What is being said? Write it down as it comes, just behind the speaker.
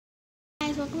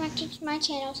guys, welcome back to my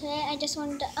channel. Today I just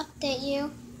wanted to update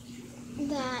you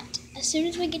that as soon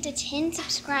as we get to 10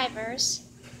 subscribers,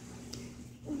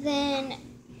 then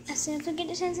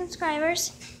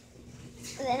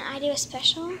I do a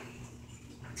special.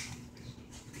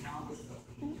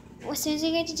 As soon as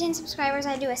we get to 10 subscribers,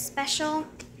 I do a special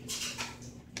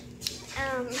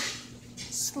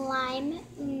slime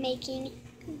making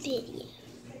video.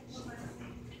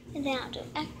 And then I'll do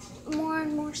more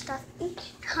and more stuff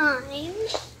each time.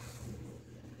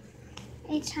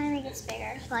 Each time it gets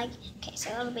bigger. Like, okay, so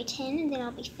it'll be 10, and then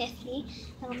it'll be 50.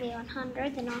 It'll be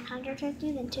 100, then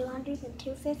 150, then 200, then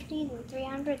 250, then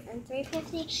 300, then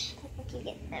 350. I think you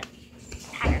get the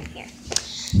pattern here.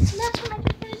 So that's what I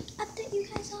just wanted to update you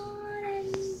guys on,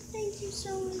 and thank you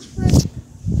so much for...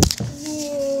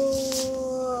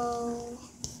 Whoa.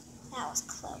 That was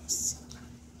close.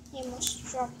 I almost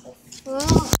dropped the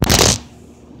phone.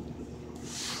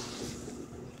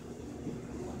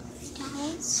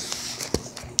 Guys,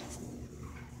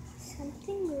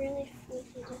 something really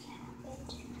freaky just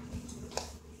happened.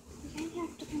 You guys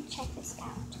have to come check this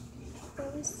out.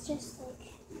 There was just like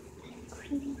a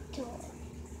creepy door.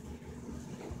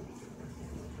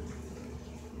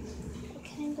 It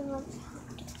kind of looks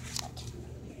haunted, but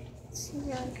it's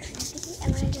really creepy.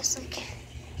 And I just like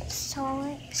saw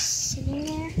it sitting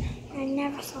there, and I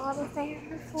never saw it there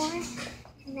before,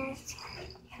 and that's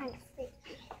kind of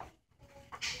freaky.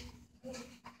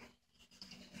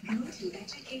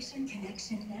 Education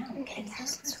connection now. Okay,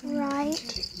 it's right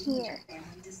here.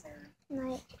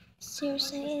 Like,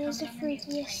 seriously, it is the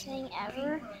freakiest thing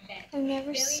ever. I've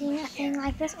never seen a thing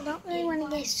like this. I don't really want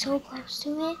to get so close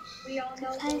to it.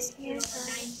 Because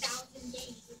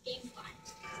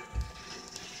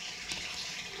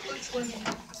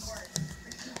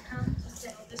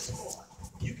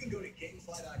You can go to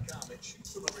Gamefly.com and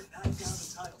choose from over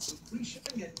 9,000 titles with free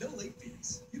shipping and no late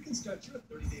fees. You can start your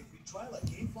 30-day free trial at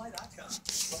Gamefly.com.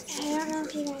 I don't know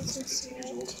if you guys can see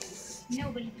it.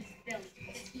 Nobody was built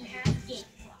because he has Gamefly.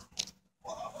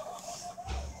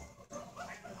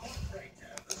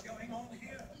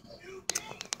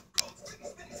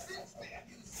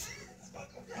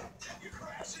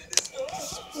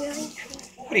 It's really creepy.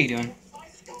 What are you doing?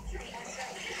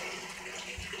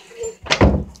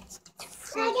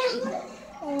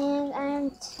 And I'm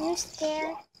too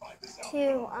scared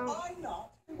to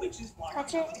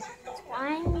touch it, so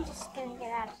I'm just gonna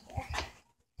get out of here.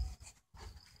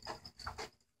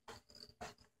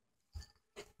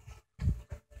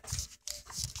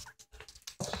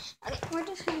 Okay, we're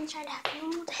just gonna try to have a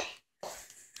normal day.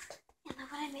 And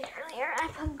like what I made earlier, I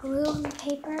put glue on the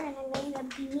paper and I made a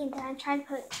B, and then I tried to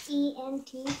put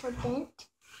ENT for bent.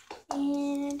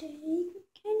 And you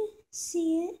can kind of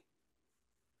see it.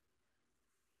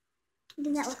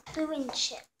 Then that with glue and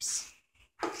chips.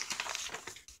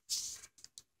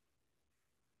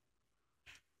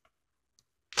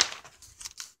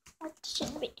 What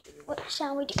should we do? What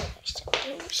shall we do? What shall we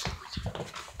do? What shall we do?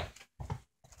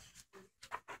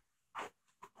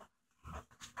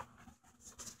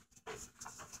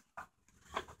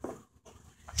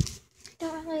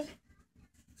 Don't really.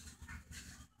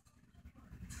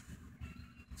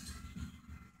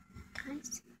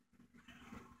 Guys.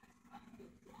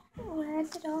 Where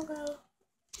did it all go?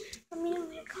 Let me know in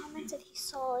the comments if you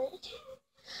saw it.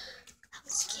 That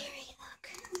was scary, look.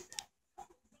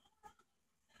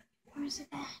 Where's it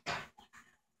at?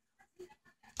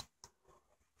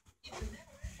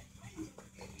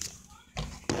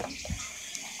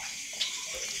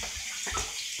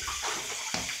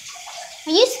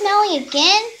 Are you smelly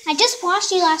again? I just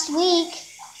washed you last week.